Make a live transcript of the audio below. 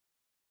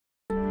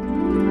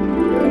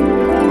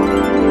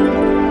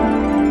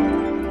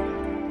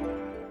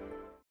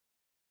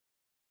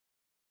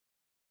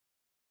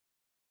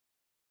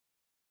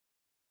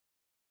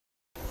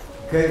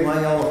Okay,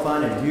 well, y'all will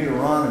find in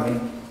Deuteronomy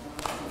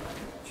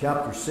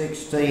chapter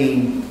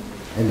 16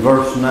 and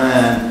verse 9.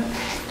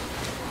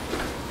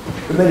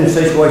 I've been in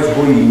situations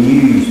where you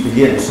knew you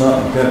forgetting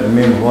something, couldn't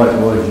remember what it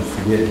was, you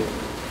forget it.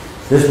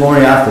 This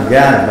morning I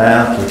forgot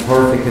about the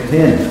perfect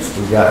attendance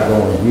we got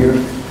going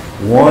here.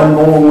 One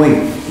more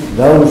week.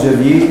 Those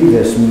of you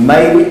that's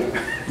made it,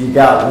 you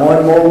got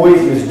one more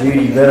week, Miss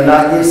Judy. You better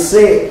not get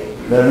sick.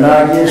 Better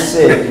not get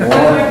sick.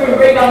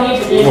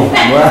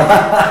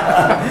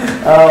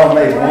 Oh,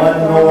 maybe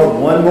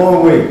one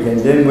more week, and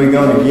then we're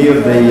going to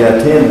give the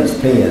attendance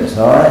pins.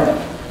 All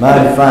right,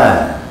 mighty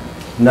fine.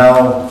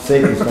 No,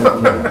 sickness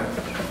don't kill.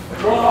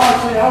 Well,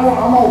 honestly, I'm going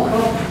to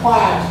come to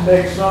class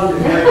next Sunday.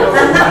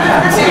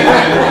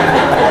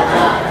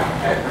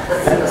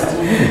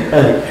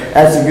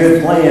 That's a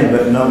good plan,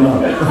 but no.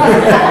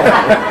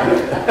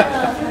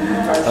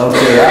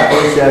 Okay, I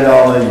appreciate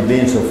all of you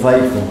being so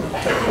faithful.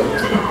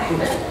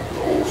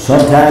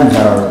 Sometimes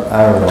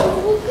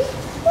our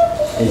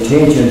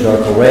intentions are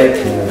correct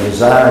and our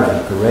desires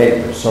are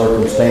correct, but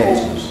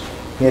circumstances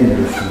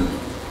hinder us.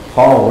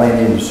 Paul ran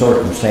into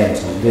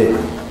circumstances,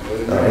 didn't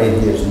he, in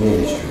his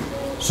ministry.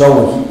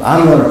 So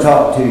I'm going to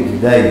talk to you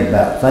today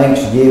about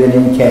Thanksgiving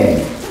in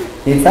Canaan.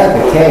 You think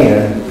of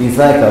Canaan, you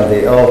think of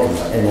the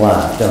ultimate in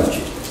life, don't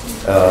you?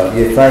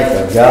 You think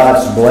of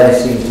God's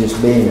blessings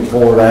just being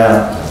poured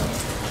out,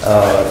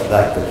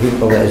 like the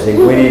people as they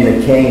went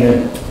into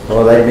Canaan.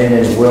 Well, they've been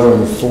in the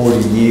wilderness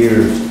 40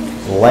 years,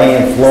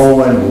 land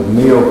flowing with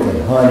milk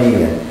and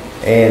honey,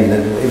 and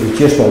it was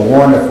just a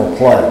wonderful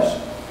place.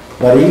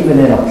 But even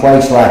in a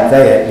place like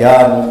that,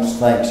 God wants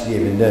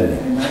Thanksgiving,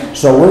 doesn't He?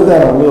 So we're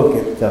going to look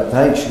at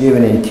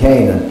Thanksgiving in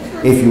Canaan.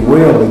 If you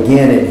will,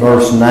 begin at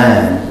verse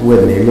 9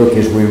 with me. Look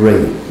as we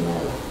read.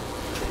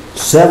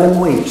 7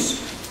 weeks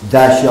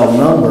thou shalt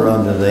number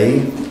unto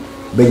thee.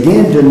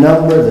 Begin to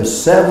number the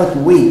 7th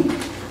week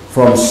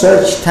from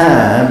such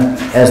time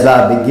as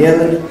thou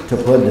beginnest to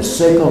put the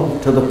sickle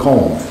to the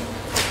corn.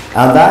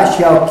 And thou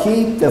shalt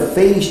keep the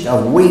feast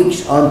of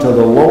weeks unto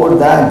the Lord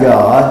thy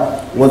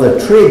God with a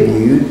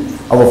tribute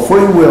of a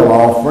freewill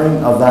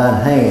offering of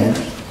thine hands,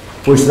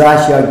 which thou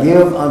shalt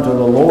give unto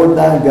the Lord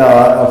thy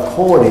God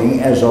according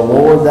as the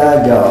Lord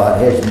thy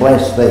God has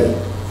blessed thee.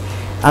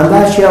 And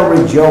thou shalt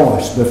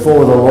rejoice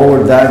before the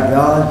Lord thy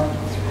God,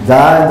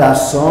 thy and thy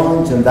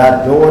sons and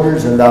thy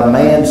daughters and thy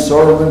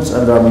manservants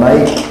and thy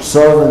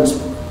maidservants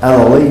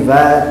and the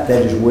Levite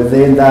that is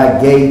within thy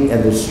gate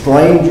and the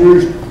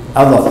strangers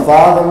and the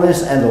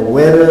fatherless and the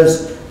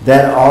widows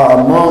that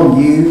are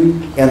among you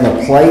in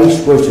the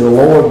place which the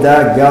Lord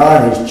thy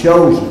God has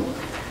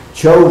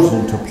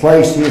chosen to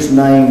place His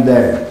name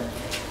there.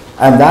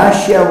 And thou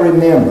shalt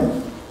remember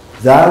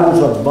thou was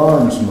a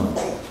bondsman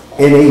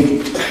in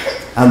Egypt,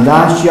 and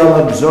thou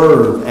shalt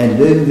observe and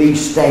do these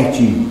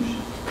statutes.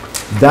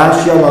 Thou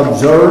shalt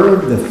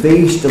observe the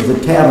feast of the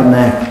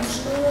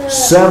tabernacles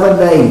 7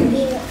 days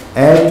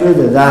after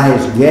that thou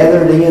hast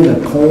gathered in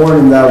the corn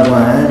and thy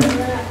wine.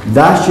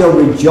 Thou shalt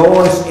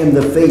rejoice in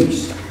the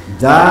feast,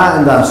 thou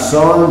and thy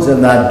sons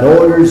and thy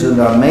daughters and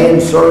thy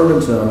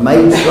manservants and thy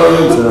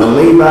maidservants and the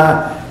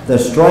Levite, the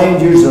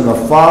strangers and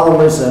the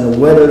fatherless and the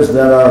widows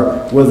that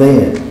are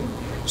within.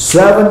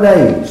 7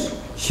 days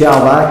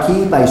shall thou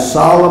keep a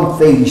solemn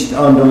feast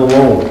unto the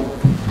Lord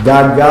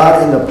thy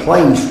God in the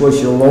place which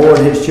the Lord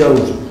has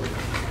chosen,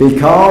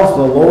 because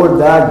the Lord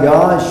thy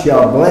God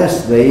shall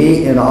bless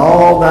thee in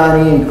all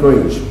thine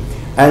increase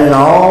and in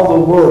all the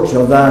works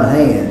of thine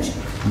hands.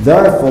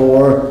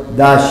 Therefore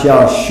thou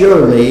shalt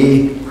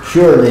surely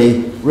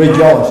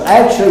rejoice.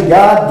 Actually,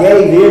 God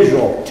gave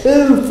Israel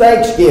 2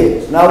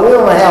 Thanksgivings. Now, we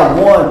only have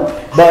one,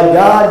 but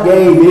God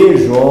gave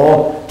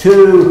Israel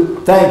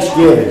 2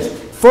 Thanksgivings.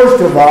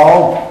 First of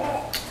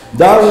all,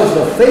 there was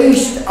the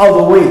Feast of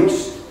the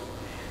Weeks.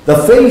 The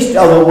Feast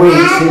of the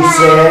Weeks, He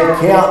said,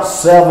 count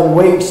 7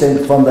 weeks, and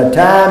from the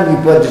time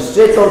you put the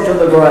sickle to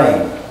the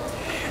grain.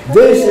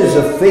 This is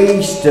a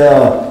feast,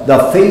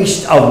 the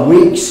Feast of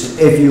Weeks,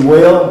 if you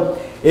will.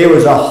 It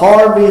was a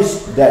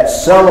harvest that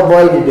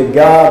celebrated to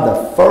God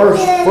the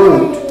first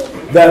fruit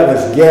that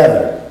was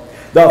gathered.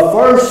 The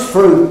first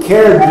fruit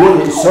carried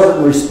with it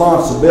certain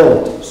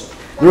responsibilities.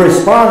 The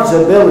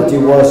responsibility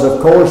was,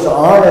 of course, to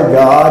honor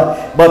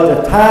God, but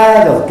the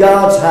tithe of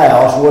God's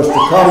house was to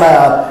come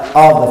out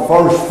of the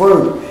first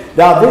fruit.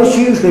 Now, this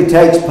usually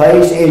takes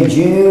place in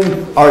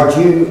June or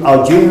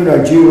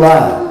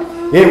July.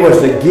 It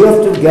was the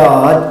gift of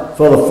God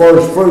for the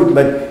first fruit,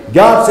 but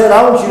God said,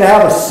 I want you to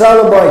have a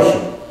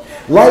celebration.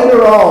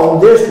 Later on,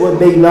 this would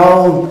be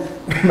known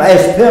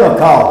as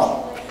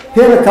Pentecost.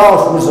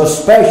 Pentecost was a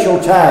special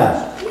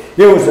time.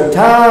 It was a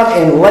time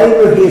in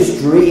later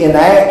history, in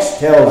Acts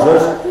tells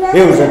us,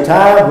 it was a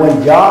time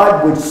when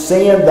God would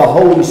send the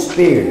Holy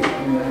Spirit.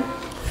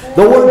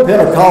 The word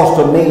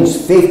Pentecostal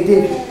means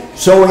 50,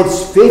 so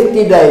it's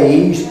 50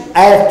 days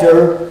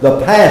after the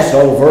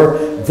Passover.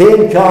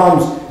 Then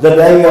comes the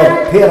day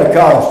of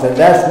Pentecost, and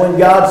that's when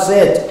God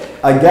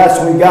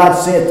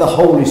sent the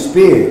Holy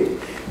Spirit.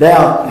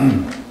 Now,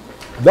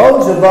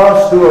 those of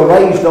us who are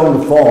raised on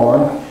the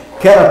farm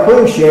can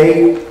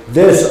appreciate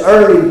this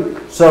early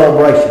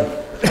celebration.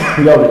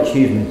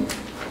 Excuse me.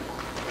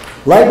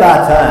 Lay-by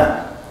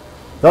time.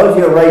 Those of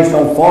you who are raised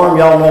on farm,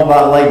 y'all know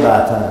about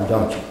lay-by time,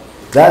 don't you?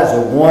 That's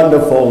a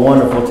wonderful,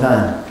 wonderful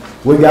time.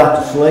 We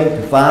got to sleep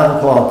to 5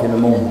 o'clock in the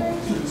morning.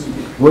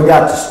 We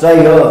got to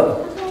stay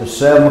up to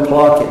 7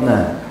 o'clock at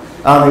night.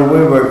 I mean, we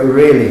were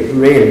really,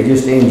 really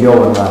just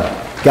enjoying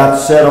life. Got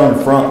to sit on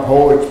the front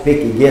porch,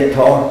 pick a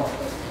guitar.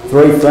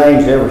 3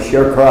 things every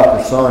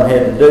sharecropper's son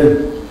had to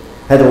do.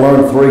 Had to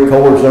learn 3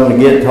 chords on the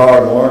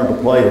guitar and learn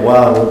to play the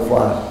Wildwood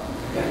Flower.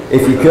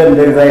 If you couldn't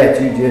do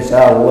that, you just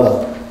out of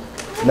luck.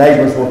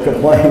 Neighbors were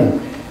complaining,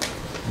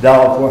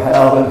 dogs were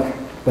howling,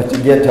 but the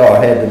guitar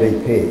had to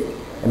be picked.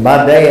 And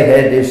my dad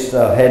had this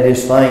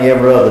thing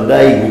every other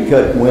day. We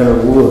cut winter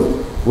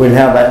wood. We didn't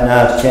have that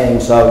nice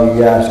chainsaw you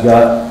guys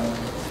got.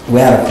 We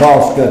had a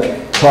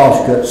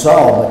crosscut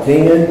saw, but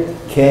then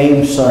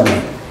came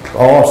Sunday.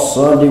 Oh,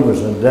 Sunday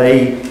was a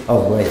day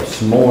of rest.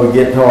 Some more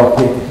guitar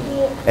picking.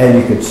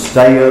 And you could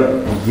stay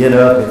up and get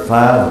up at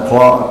 5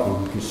 o'clock.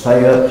 And you could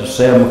stay up to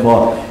 7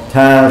 o'clock.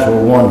 Times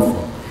were wonderful.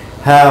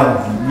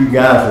 How you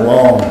guys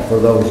long for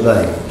those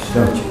days,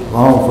 don't you?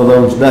 Long for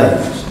those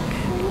days.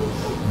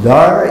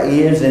 There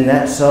is in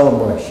that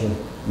celebration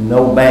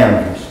no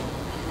boundaries.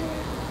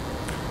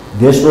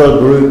 This little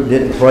group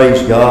didn't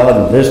praise God,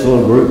 and this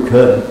little group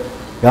couldn't.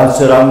 God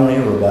said, I want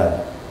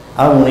everybody.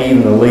 I want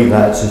even the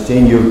Levites that's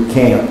in your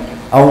camp.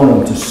 I want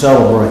them to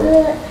celebrate.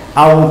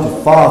 I want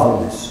the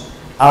fatherless.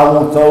 I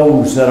want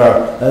those that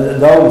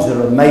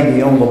are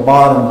maybe on the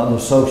bottom of the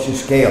social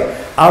scale.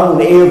 I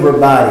want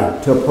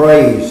everybody to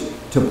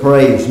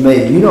praise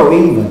me. You know,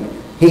 even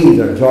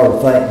heathens ought to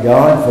thank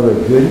God for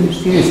their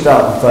goodness. You just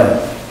stop and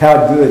think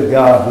how good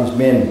God has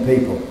been to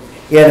people.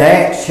 In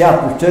Acts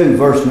chapter 2,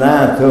 verse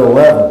 9 through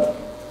 11,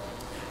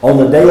 on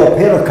the day of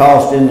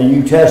Pentecost in the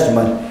New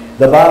Testament,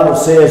 the Bible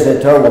says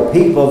that there were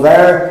people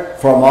there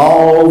from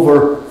all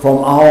over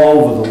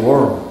the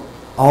world.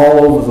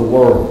 All over the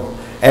world.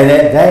 And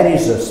that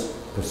is a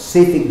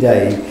specific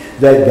day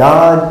that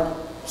God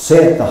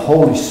sent the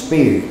Holy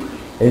Spirit.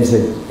 It's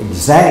an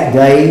exact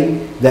day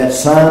that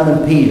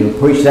Simon Peter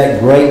preached that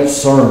great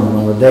sermon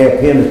on the day of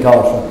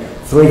Pentecost.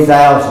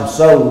 3,000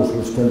 souls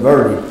was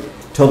converted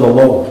to the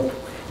Lord.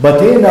 But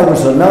then there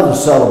was another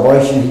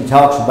celebration he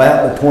talks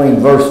about between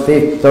verse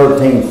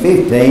 13 and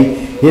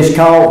 15. It's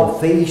called the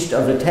Feast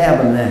of the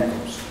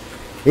Tabernacles.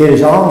 It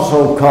is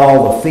also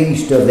called the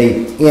Feast of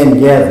the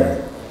Ingathering.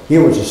 It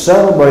was a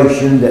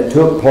celebration that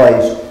took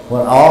place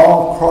when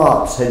all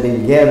crops had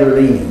been gathered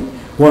in.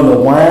 When the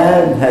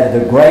wine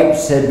the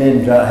grapes had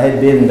been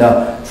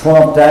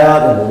trumped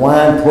out and the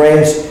wine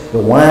pressed, the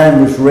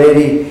wine was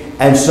ready.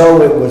 And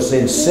so it was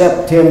in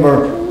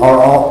September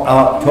or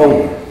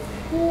October.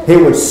 He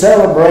would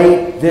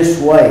celebrate this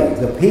way.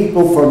 The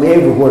people from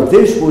everywhere.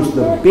 This was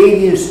the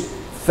biggest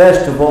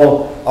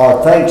festival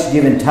or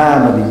Thanksgiving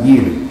time of the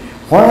year.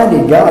 Why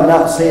did God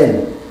not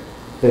send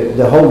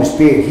the Holy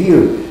Spirit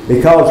here?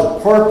 Because the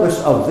purpose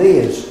of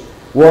this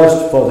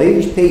was for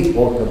these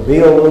people to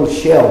build those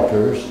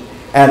shelters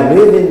and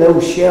live in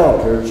those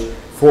shelters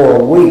for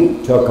a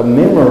week to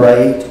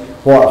commemorate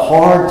what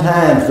hard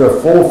times their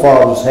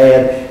forefathers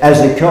had as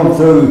they come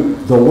through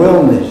the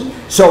wilderness.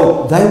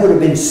 So they would have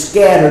been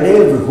scattered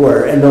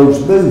everywhere in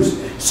those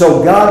booths.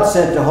 So God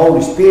sent the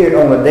Holy Spirit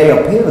on the day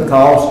of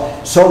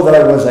Pentecost so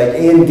there was an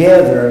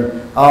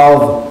ingathering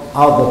of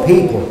the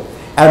people.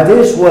 And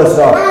this was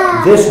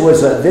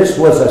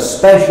a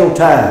special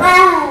time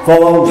for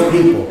those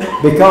people.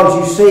 Because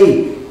you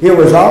see, it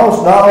was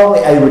also not only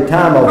a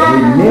time of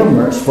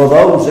remembrance for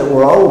those that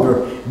were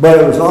older, but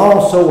it was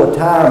also a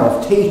time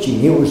of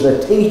teaching. It was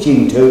a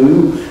teaching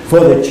tool for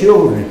the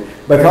children.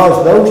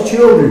 Because those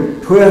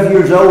children, 12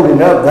 years old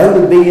and up, they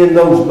would be in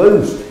those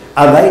booths.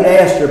 And they'd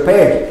ask their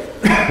parents,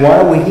 why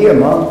are we here,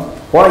 Mom?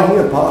 Why are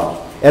you here, Pop?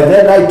 And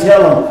then they'd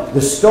tell them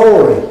the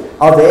story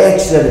of the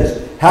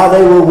Exodus, how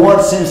they were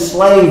once in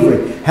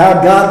slavery, how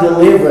God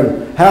delivered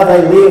them, how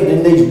they lived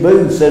in these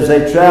booths as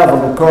they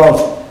traveled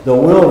across the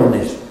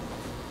wilderness.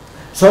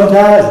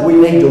 Sometimes we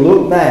need to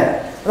look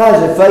back. When I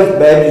was at Faith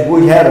Baptist,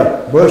 we had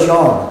a brush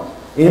arbor.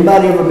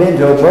 Anybody ever been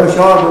to a brush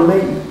arbor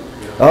meeting?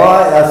 All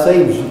right, I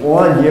see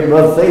one here,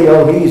 Brother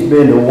Theo, he's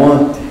been to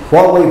one.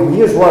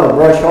 Here's what a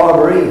brush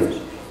arbor is.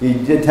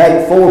 You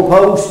take 4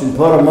 posts and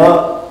put them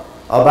up,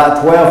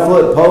 about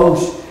 12-foot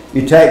posts.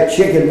 You take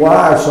chicken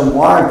wire, some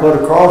wire, and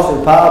put across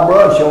a pile of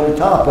brush on the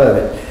top of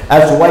it.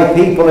 That's the way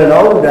people in the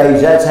old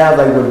days, that's how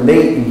they would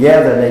meet and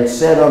gather. They'd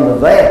sit under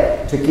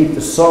that to keep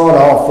the sun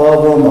off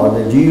of them or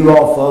the dew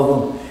off of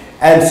them.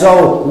 And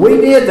so we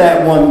did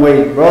that one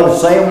week. Brother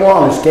Sam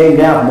Wallace came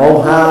down from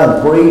Ohio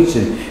and preached.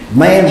 And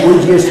man,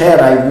 we just had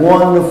a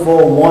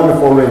wonderful,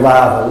 wonderful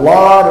revival. A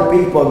lot of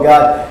people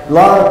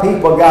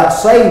got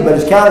saved, but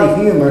it's kind of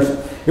humorous.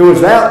 It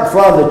was out in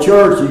front of the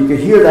church, and you could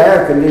hear the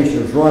air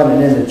conditioners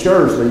running in the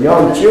church. The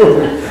young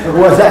children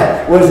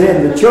was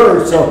in the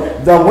church, so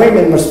the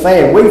women was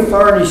fed. We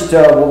furnished, with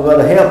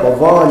the help of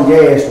Von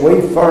Guest, we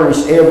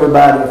furnished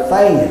everybody a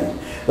fan.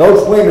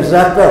 Those women was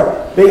out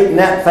there beating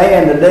that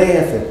fan to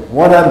death, and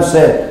one of them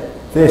said,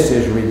 "This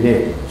is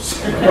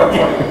ridiculous."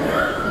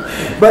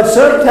 But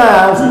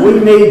sometimes we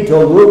need to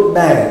look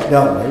back,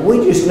 don't we?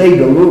 We just need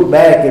to look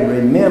back and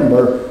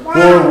remember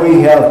where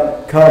we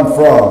have come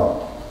from.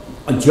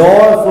 A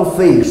joyful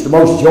feast, the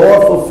most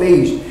joyful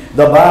feast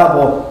the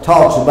Bible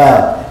talks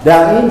about.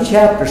 Now in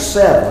chapter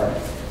 7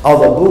 of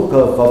the book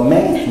of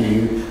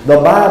Matthew, the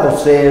Bible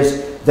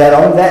says that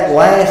on that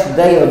last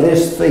day of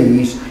this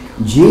feast,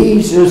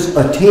 Jesus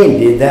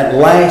attended that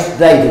last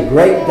day, the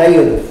great day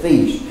of the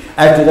feast,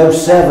 after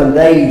those 7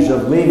 days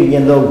of living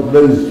in those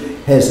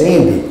booths has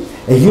ended.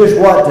 And here's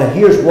what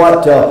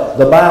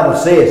the Bible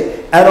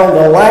says. And on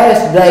the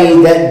last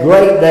day, that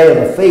great day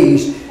of the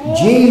feast,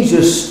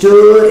 Jesus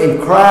stood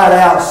and cried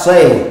out,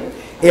 saying,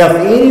 If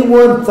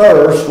anyone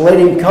thirst, let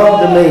him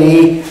come to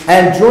me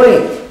and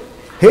drink.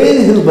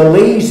 He who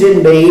believes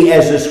in me,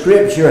 as the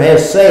Scripture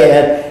has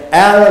said,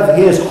 out of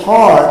his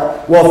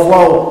heart will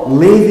flow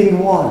living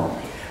water.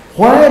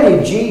 Why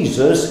did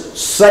Jesus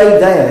say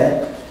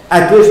that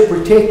at this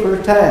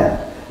particular time?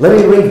 Let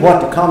me read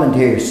what the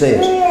commentary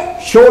says.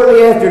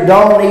 Shortly after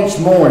dawn each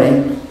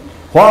morning,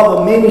 while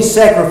the many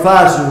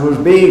sacrifices was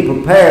being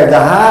prepared, the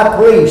high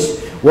priest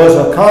was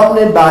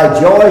accompanied by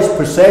a joyous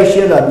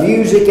procession of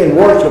music and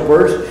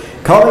worshipers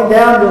coming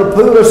down to the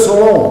pool of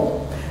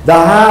Siloam. The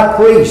high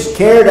priest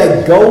carried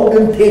a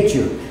golden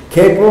pitcher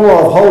capable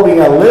of holding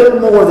a little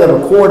more than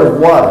a quart of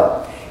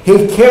water.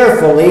 He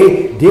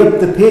carefully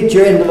dipped the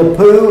pitcher into the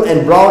pool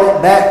and brought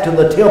it back to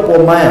the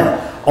Temple Mount.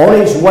 On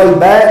his way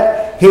back,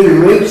 he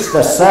reached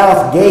the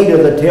south gate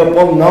of the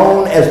temple,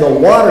 known as the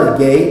Water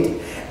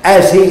Gate.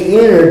 As he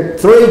entered,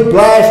 3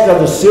 blasts of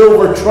the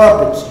silver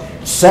trumpets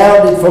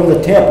sounded from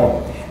the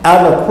temple.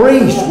 And the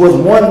priest, with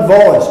one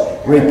voice,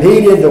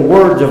 repeated the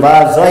words of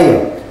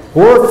Isaiah.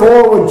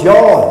 Wherefore with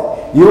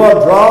joy you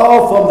will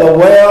draw from the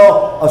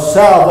well of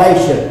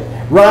salvation.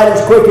 Right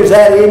as quick as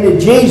that ended,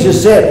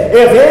 Jesus said,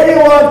 If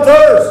anyone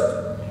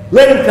thirst,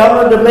 let him come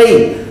unto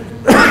me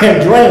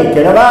and drink,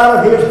 and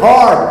out of his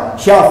heart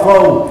shall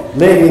flow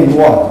living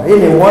water.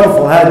 Isn't it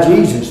wonderful how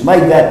Jesus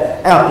made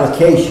that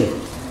application?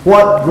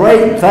 What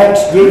great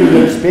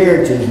thanksgiving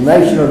experiences the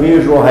nation of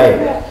Israel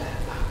had.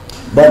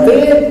 But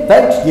then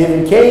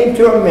Thanksgiving came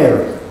to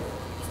America.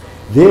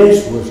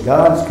 This was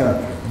God's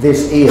country.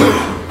 This is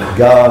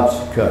God's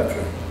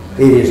country.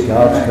 It is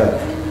God's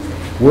country.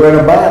 We're in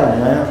a battle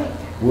now.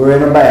 We're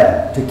in a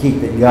battle to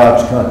keep it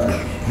God's country.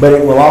 But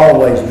it will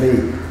always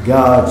be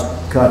God's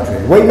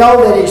country. We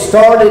know that it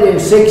started in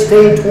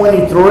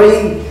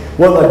 1623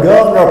 when the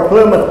governor of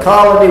Plymouth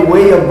Colony,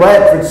 William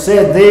Bradford,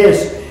 said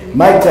this. He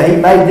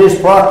made this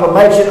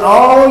proclamation.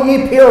 All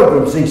ye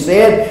pilgrims, he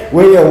said,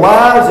 with your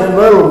wives and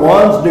little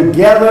ones,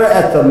 together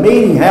at the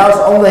meeting house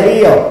on the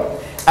hill,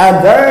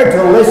 and there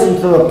to listen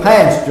to the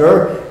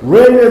pastor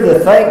render the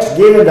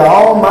thanksgiving to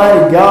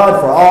Almighty God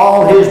for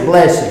all his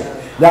blessings.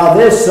 Now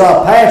this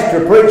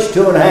pastor preached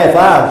 2.5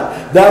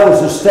 hours. That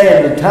was the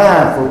standard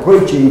time for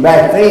preaching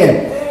back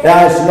then.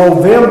 Now it's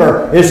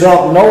November. It's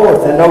up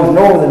north in those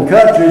northern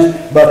countries,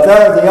 but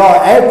there they are.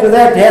 After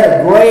that, they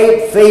had a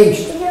great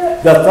feast,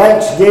 the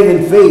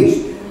Thanksgiving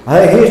feast.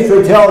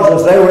 History tells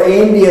us there were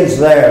Indians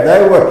there.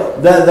 There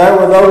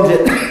were those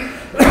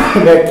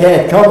that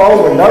had come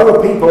over, and there were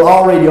people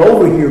already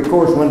over here, of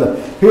course, when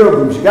the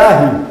pilgrims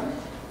got here.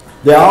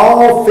 They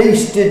all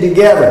feasted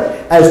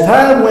together. As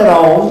time went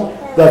on,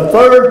 the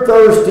third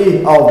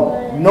Thursday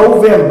of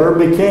November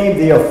became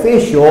the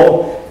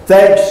official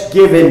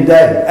Thanksgiving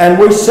Day. And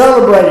we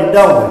celebrate it,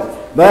 don't we?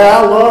 But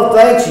I love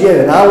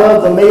Thanksgiving. I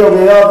love the meal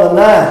the other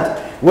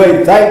night.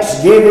 With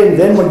Thanksgiving,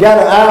 then we got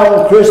an eye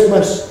on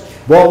Christmas.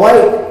 Well,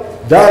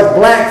 wait, there's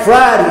Black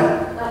Friday,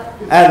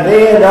 and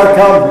then there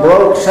comes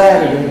Broke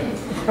Saturday.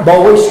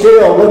 But we're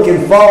still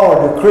looking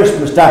forward to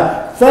Christmas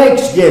time.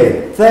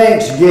 Thanksgiving,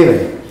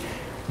 Thanksgiving.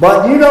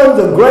 But you know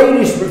the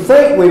greatest,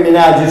 think with me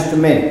now just a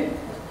minute.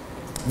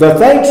 The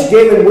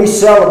Thanksgiving we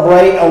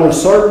celebrate on a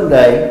certain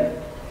day,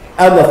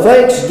 and the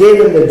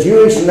Thanksgiving the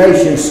Jewish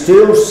nation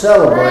still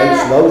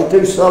celebrates, those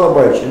two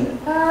celebrations,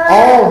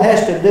 all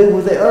has to do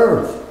with the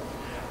earth.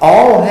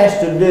 All has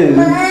to do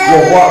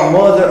with what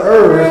Mother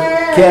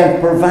Earth can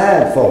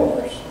provide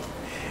for us.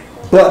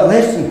 But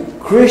listen,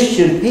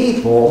 Christian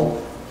people,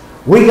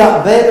 we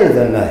got better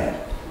than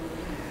that.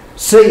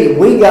 See,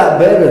 we got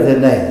better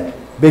than that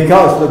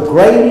because the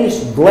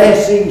greatest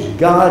blessings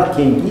God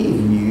can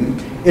give you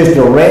is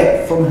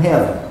direct from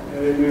heaven.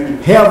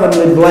 Amen.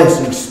 Heavenly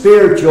blessings,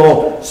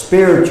 spiritual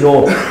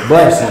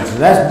blessings.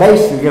 And that's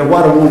basically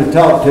what I want to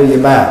talk to you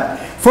about.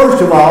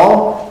 First of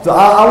all,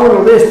 I want to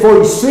list for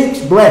you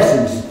 6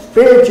 blessings,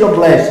 spiritual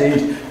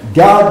blessings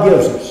God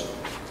gives us.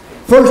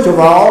 First of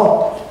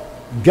all,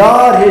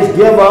 God has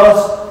given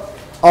us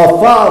a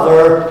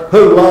Father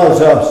who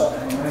loves us.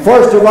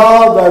 First of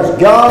all, there's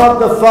God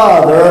the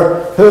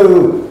Father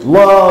who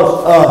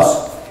loves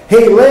us.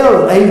 He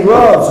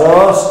loves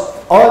us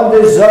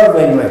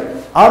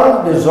undeservingly. I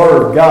don't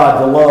deserve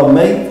God to love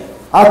me.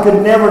 I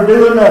could never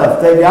do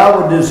enough that I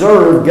would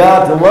deserve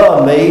God to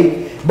love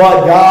me,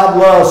 but God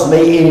loves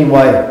me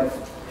anyway.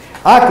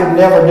 I could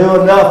never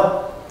do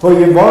enough for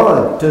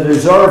Yvonne to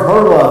deserve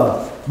her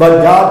love,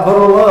 but God put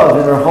a love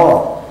in her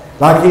heart.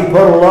 Like He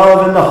put a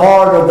love in the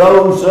heart of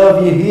those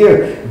of you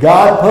here.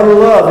 God put a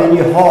love in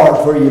your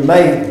heart for your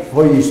mate,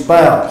 for your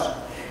spouse.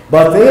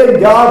 But then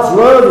God's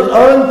love is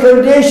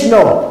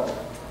unconditional.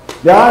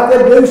 Now, I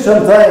could do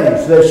some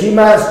things that she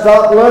might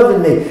stop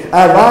loving me. If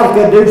I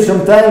could do some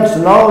things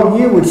and all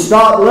you would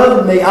stop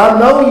loving me, I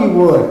know you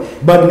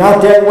would. But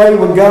not that way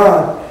with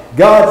God.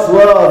 God's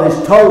love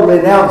is totally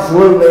and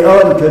absolutely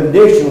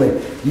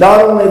unconditionally.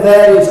 Not only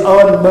that, it's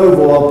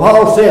unmovable.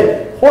 Paul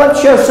said, what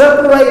shall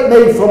separate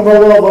me from the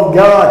love of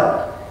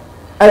God?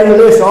 And he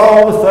lists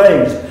all the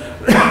things.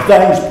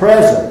 Things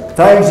present,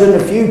 things in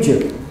the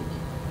future.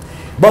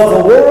 But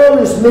the world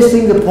is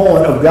missing the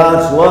point of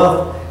God's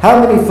love.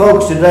 How many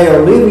folks today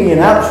are living in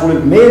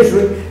absolute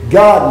misery?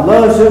 God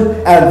loves them,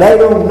 and they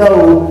don't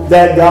know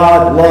that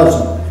God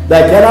loves them.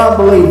 They cannot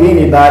believe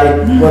anybody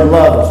would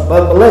love us.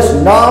 But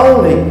listen, not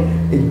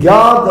only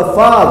God the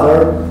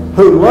Father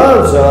who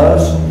loves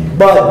us,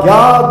 but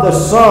God the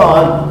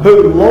Son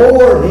who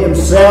lowered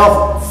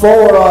Himself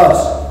for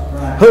us.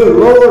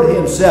 Who lowered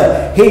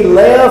Himself. He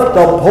left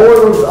the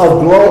portals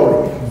of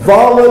glory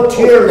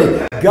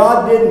voluntarily.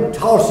 God didn't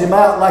toss Him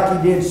out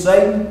like He did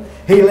Satan.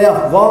 He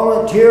left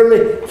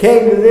voluntarily,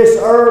 came to this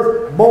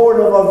earth, born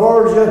of a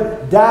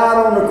virgin,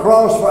 died on the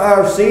cross for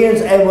our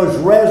sins, and was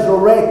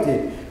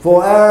resurrected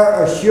for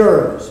our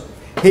assurance.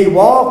 He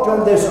walked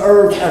on this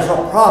earth as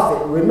a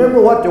prophet. Remember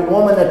what the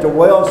woman at the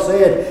well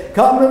said?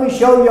 Come, let me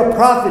show you a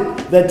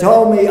prophet that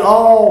told me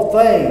all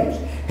things.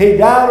 He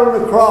died on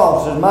the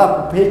cross as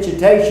my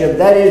propitiation.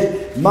 That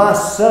is my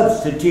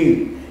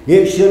substitute.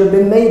 It should have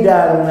been me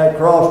dying on that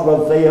cross,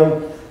 Brother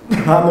Theo.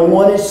 I'm the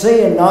one that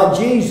sinned, not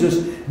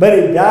Jesus. But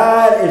He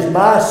died as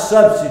my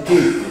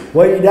substitute.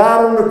 When He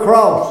died on the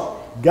cross,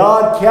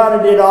 God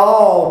counted it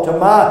all to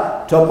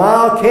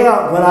my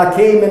account when I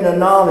came in the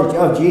knowledge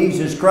of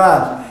Jesus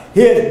Christ.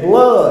 His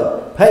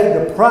blood paid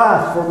the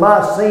price for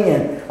my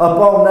sin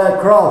upon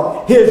that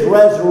cross. His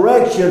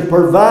resurrection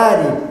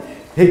provided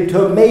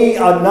to me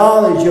a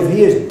knowledge of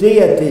His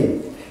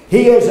deity.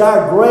 He is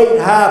our great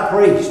high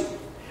priest.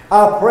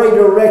 I pray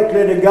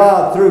directly to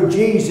God through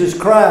Jesus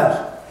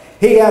Christ.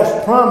 He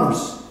has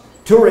promised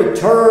to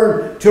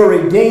return to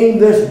redeem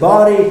this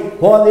body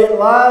while it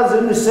lies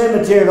in the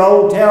cemetery at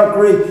Old Town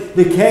Creek,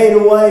 decayed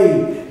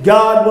away.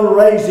 God will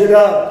raise it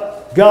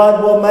up.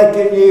 God will make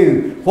it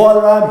new.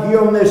 While I'm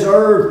here on this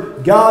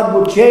earth, God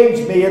will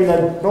change me in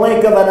the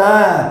blink of an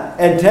eye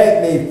and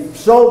take me.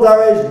 So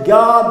there is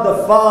God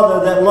the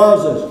Father that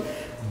loves us.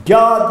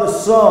 God the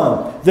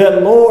Son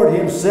that lowered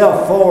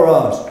Himself for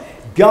us.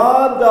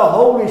 God the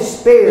Holy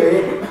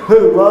Spirit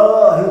who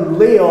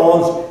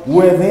lives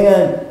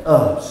within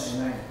us.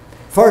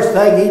 First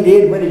thing He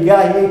did when He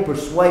got here, He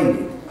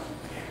persuaded.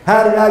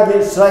 How did I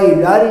get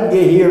saved? I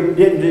didn't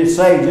get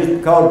saved just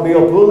because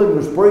Bill Pullen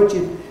was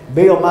preaching.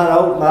 Bill might have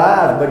opened my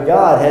eyes, but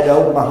God had to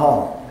open my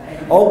heart.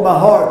 Open my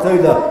heart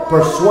through the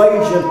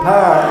persuasion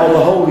power of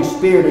the Holy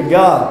Spirit of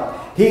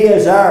God. He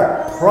is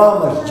our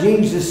promise.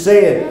 Jesus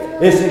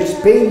said, it's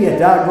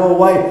expedient I go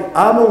away.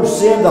 I'm going to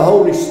send the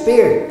Holy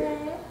Spirit.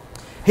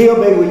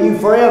 He'll be with you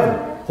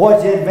forever.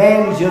 What's the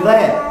advantage of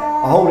that?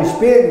 The Holy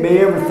Spirit can be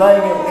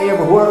everything,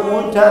 everywhere at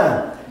one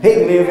time. He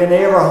can live in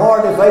every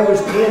heart. If there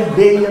was 10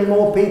 billion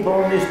more people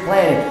on this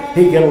planet,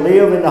 He can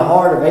live in the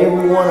heart of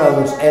every one of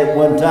us at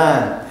one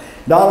time.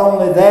 Not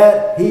only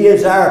that, He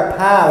is our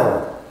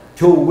power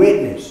to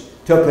witness,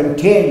 to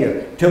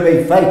continue, to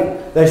be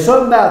faithful. There's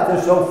something about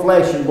this old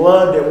flesh and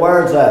blood that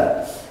wears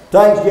out.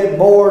 Things get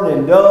bored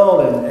and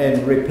dull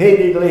and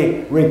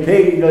repeatedly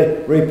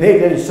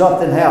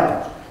something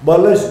happens.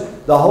 But listen,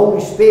 the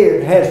Holy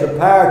Spirit has the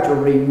power to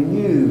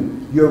renew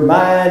your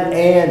mind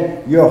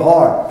and your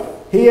heart.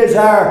 He is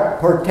our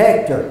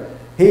protector.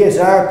 He is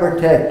our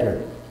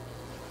protector.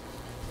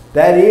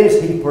 That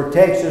is, He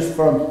protects us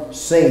from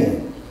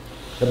sin.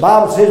 The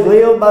Bible says,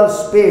 live by the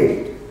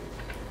Spirit,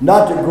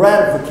 not the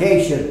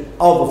gratification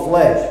of the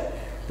flesh.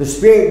 The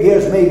Spirit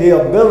gives me the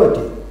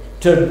ability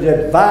to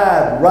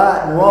divide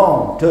right and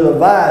wrong, to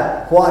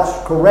divide what's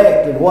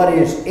correct and what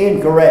is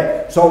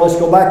incorrect. So let's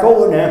go back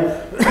over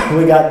now.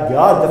 We got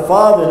God the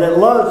Father that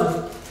loves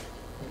us.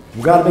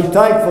 We've got to be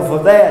thankful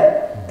for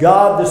that.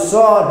 God the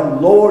Son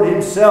who lowered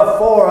Himself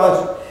for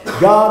us.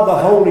 God the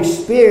Holy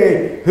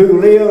Spirit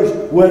who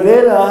lives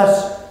within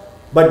us.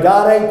 But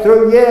God ain't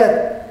through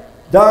yet.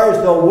 There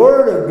is the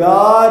Word of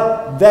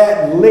God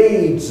that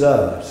leads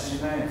us.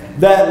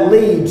 That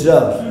leads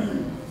us.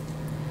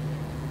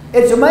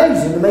 It's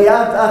amazing to me.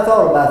 I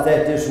thought about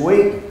that this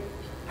week.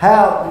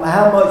 How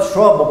much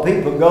trouble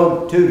people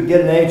go to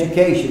get an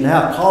education,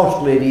 how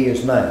costly it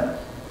is now.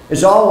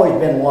 It's always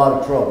been a lot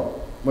of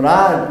trouble. When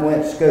I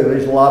went to school,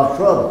 it's a lot of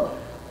trouble.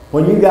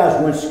 When you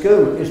guys went to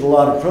school, it's a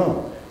lot of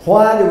trouble.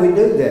 Why do we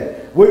do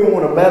that? We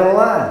want a better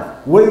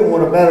life. We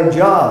want a better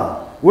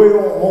job. We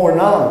want more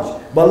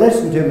knowledge. But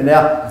listen to me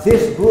now.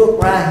 This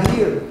book right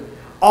here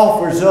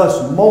offers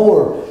us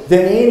more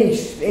than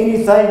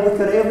anything we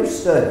could ever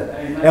study.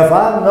 Amen. If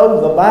I know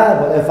the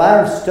Bible, if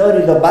I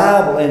study the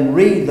Bible and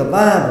read the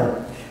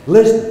Bible,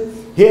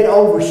 listen, it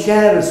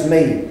overshadows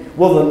me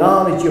Well, the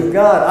knowledge of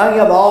God. I can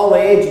have all the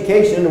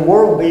education in the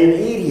world, be an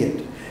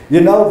idiot.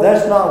 You know,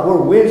 that's not where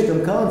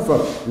wisdom comes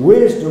from.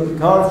 Wisdom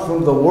comes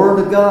from the Word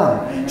of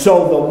God.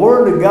 So the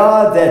Word of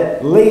God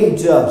that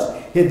leads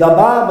us. The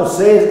Bible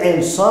says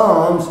in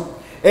Psalms,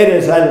 it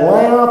is a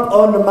lamp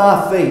under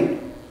my feet.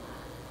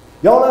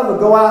 Y'all ever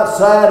go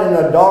outside in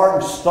the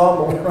dark and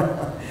stumble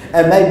around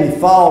and maybe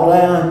fall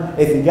down?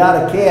 If you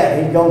got a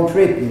cat, he's going to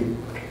trip you.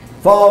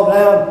 Fall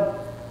down.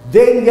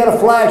 Then you get a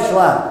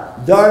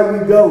flashlight. There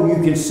you go.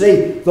 You can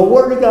see. The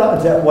Word of God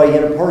is that way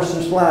in a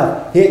person's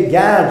life. It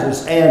guides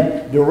us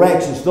and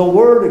directs us. The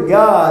Word of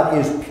God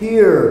is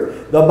pure,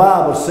 the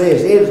Bible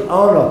says. It is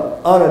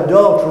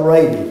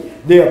unadulterated.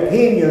 The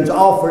opinions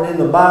offered in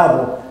the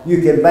Bible,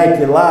 you can bank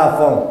your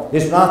life on.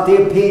 It's not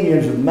the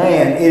opinions of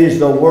man. It is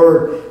the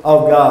Word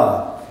of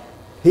God.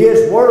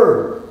 His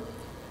Word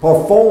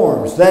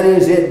performs. That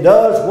is, it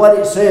does what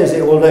it says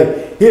it will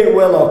do. It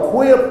will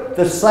equip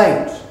the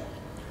saints.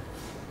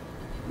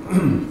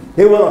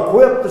 It will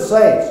equip the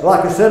saints.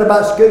 Like I said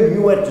about school,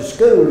 you went to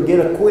school to get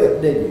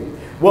equipped, didn't you?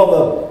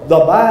 Well, the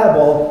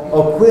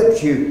Bible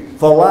equips you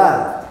for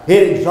life.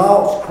 It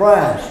exalts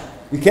Christ.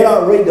 You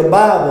cannot read the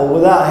Bible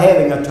without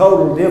having a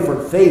total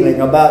different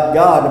feeling about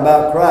God and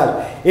about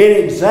Christ.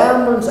 It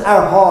examines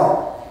our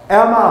heart.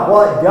 Am I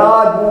what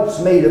God wants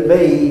me to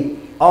be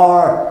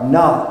or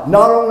not?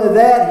 Not only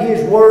that,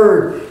 His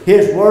Word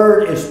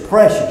is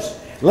precious.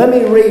 Let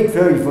me read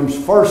for you from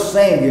 1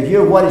 Samuel.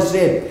 Hear what it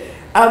said.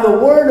 And the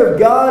Word of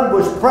God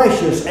was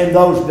precious in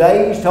those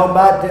days, talking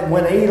about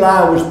when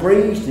Eli was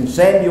priest and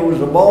Samuel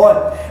was a boy,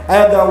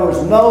 and there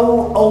was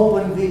no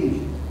open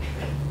vision.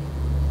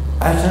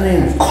 That's an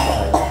interesting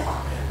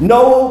thing.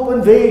 No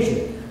open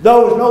vision.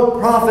 There was no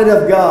prophet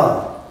of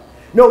God.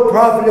 No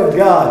prophet of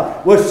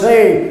God was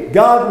saying,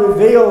 God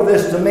revealed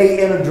this to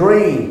me in a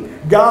dream.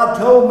 God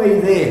told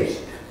me this.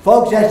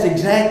 Folks, that's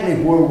exactly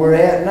where we're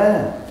at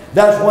now.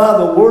 That's why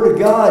the Word of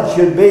God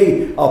should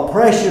be a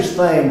precious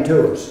thing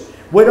to us.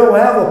 We don't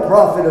have a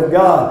prophet of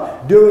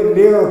God doing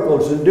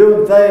miracles and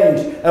doing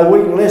things and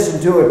we can listen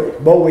to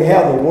it, but we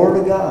have the Word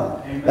of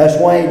God. Amen. That's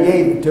why He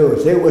gave it to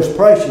us. It was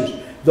precious.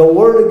 The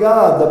Word of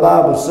God, the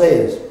Bible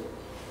says,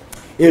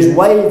 is the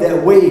way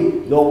that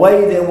we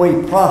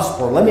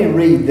prosper. Let me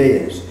read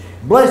this.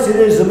 Blessed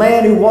is the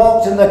man who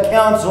walks in the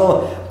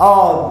counsel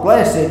of,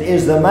 blessed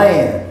is the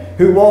man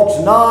who walks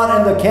not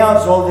in the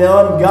counsel of the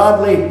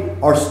ungodly,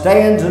 or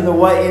stands in the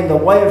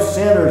way of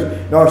sinners,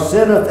 nor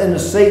sitteth in the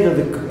seat of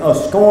the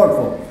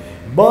scornful,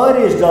 but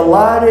is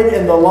delighted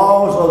in the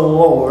laws of the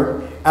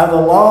Lord, and the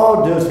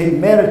law does he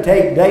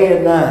meditate day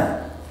and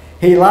night.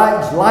 He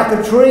lies like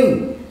a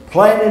tree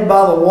planted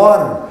by the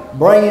water,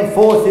 bringing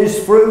forth his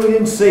fruit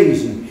in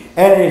season,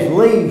 and his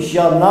leaves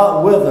shall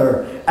not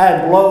wither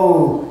and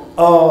blow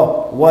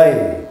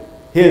away.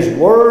 His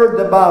word,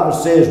 the Bible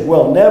says,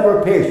 will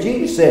never perish.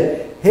 Jesus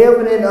said,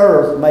 heaven and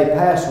earth may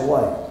pass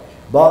away,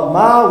 but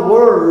my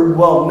word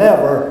will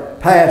never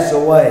pass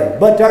away.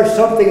 But there's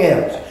something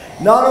else.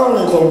 Not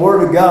only the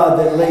Word of God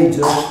that leads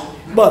us,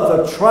 but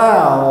the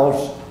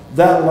trials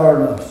that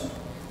learn us.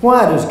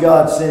 Why does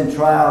God send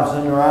trials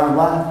into our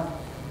life?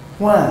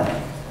 Why?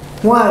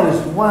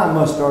 Why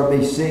must there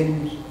be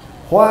sickness?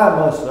 Why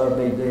must there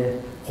be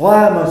death?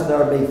 Why must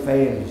there be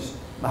families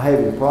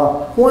having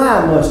problems?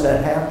 Why must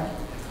that happen?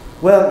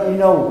 Well, you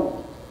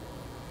know,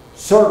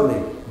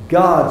 certainly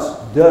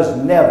God does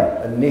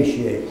never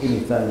initiate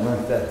anything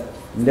like that.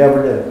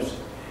 Never does.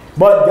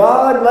 But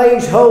God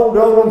lays hold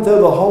on them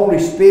through the Holy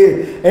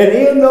Spirit. And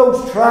in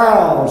those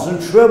trials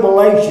and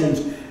tribulations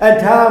and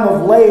time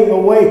of laying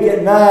awake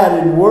at night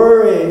and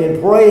worrying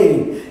and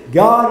praying,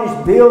 God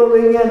is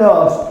building in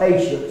us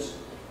patience.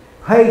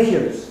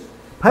 Patience.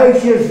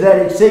 Patience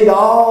that exceeds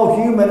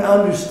all human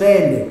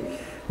understanding.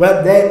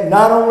 But that,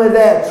 not only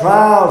that,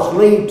 trials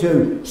lead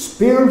to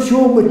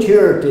spiritual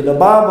maturity. The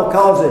Bible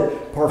calls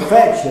it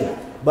perfection.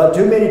 But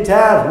too many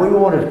times we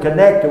want to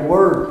connect the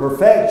word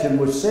perfection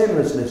with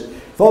sinlessness.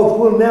 Folks,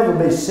 we'll never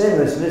be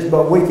sinlessness,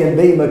 but we can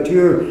be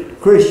mature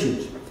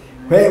Christians.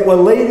 It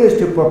will lead us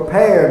to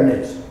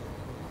preparedness.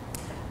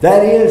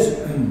 That is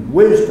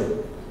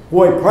wisdom.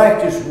 When we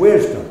practice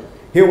wisdom,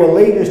 it will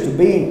lead us to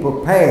being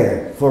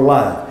prepared for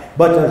life.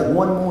 But there's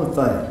one more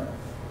thing.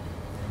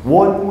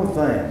 One more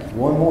thing.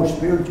 One more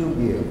spiritual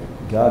gift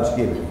God's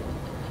given you.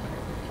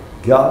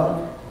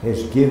 God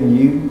has given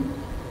you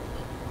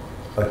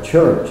a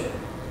church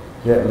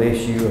that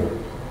lifts you up.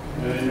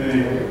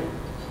 Amen.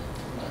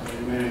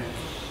 Amen.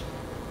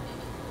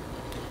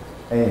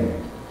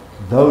 And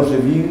those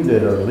of you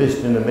that are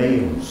listening to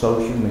me on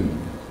social media,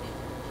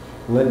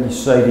 let me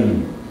say to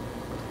you,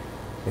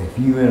 if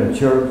you're in a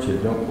church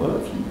that don't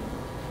love you,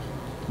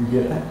 you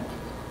get out.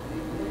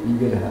 You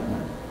get out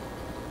now.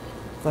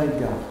 Thank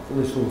God for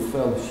this little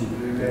fellowship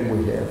that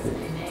we have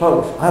here.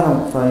 Folks, I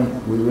don't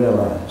think we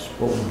realize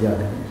what we got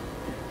here.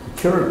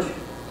 The church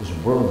is a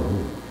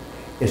brotherhood.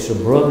 It's a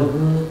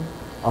brotherhood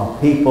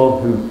of people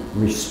who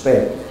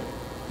respect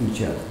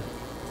each other.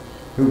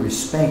 Who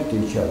respect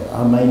each other.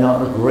 I may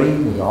not agree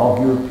with all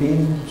your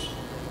opinions,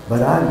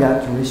 but I've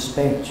got to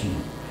respect you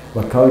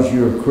because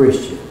you're a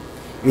Christian.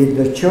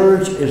 The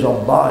church is a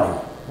body.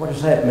 What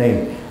does that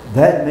mean?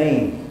 That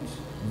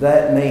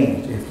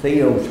means if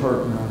Theo's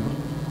hurting,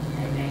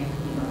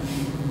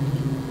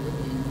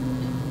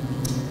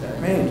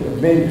 that means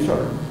if Benny's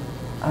hurting,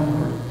 I'm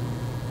hurt.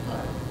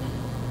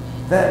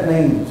 That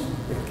means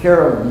if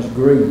Carolyn's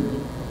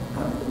grieving,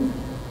 I'm grieving.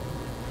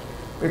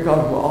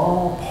 Because we're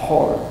all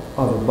part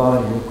of the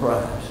body of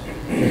Christ.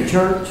 The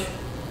church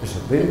is a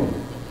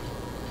building.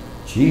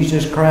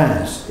 Jesus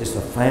Christ is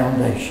the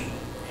foundation.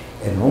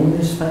 And on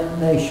this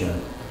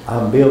foundation,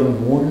 I'm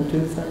building one or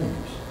two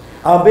things.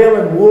 I'm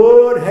building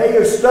wood, hay,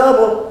 or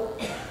stubble,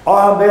 or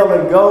I'm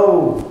building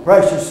gold,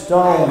 precious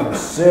stone,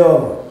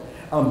 silver.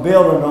 I'm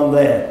building on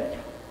that.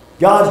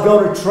 God's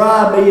going to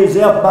try me as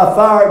if by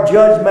fire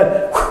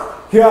judgment.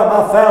 Here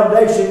my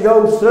foundation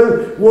goes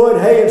through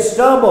wood, hay, and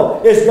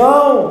stubble. It's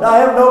gone. I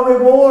have no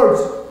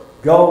rewards.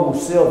 Gold,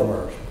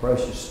 silver,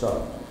 precious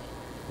stone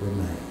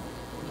remain.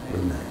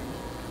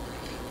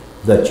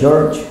 The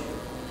church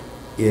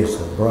is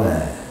the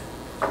bride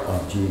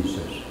of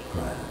Jesus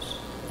Christ.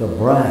 The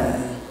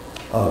bride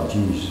of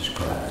Jesus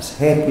Christ.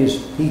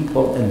 Happiest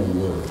people in the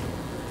world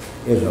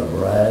is a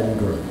bride and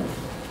groom.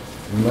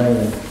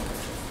 Man,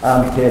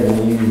 I'm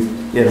telling you,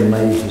 it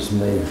amazes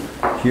me.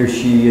 Here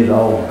she is,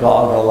 all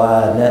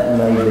goggle-eyed, and that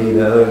may be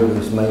the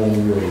ugliest man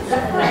you ever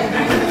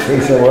seen.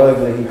 He's so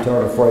ugly, he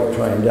turned a freight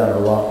train down a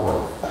rock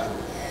road.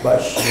 But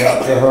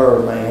up to her,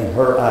 man,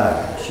 her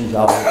eyes, she's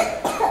all...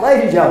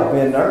 Ladies, y'all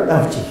been there,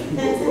 don't you?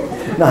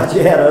 Not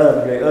you had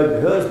an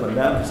ugly husband,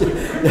 don't you?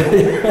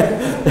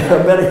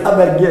 I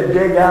better get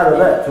dig out of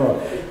that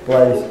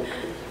place.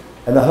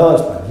 And the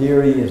husband,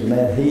 here he is,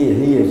 man.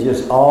 He is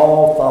just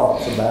all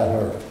thoughts about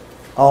her.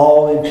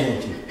 All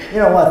intention. You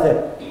know what?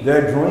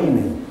 They're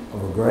dreaming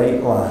of a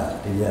great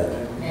life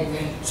together.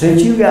 Amen.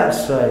 Since you got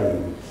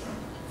saved,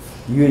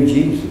 you and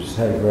Jesus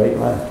had a great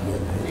life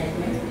together.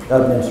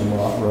 There's been some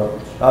rock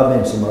roads. There's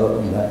been some up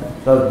and down.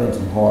 There's been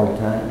some hard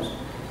times.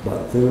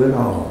 But through it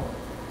all,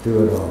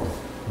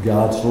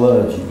 God's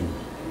loved you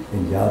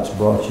and God's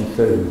brought you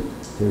through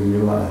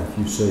your life.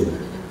 You see.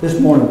 This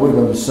morning we're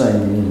going to sing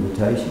an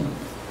invitation.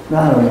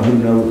 Now, I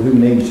don't know who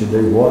needs to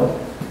do what,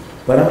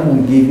 but I'm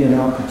going to give you an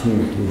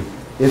opportunity.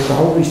 If the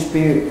Holy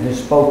Spirit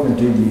has spoken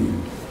to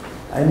you,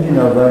 and you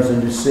know there's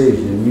a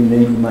decision you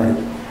need to make.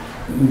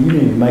 You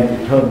need to make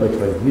it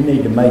publicly. You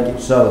need to make it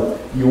so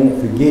you won't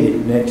forget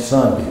it next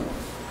Sunday.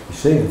 You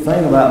see, the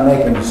thing about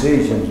making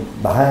decisions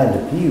behind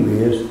the pew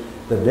is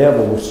the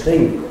devil will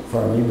steal it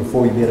from you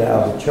before you get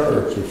out of the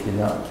church if you're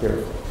not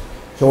careful.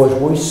 So as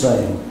we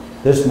sing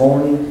this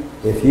morning,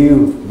 if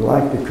you would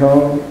like to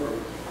come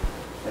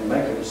and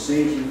make a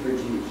decision for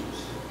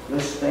Jesus,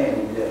 let's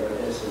stand together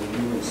as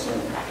we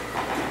sing.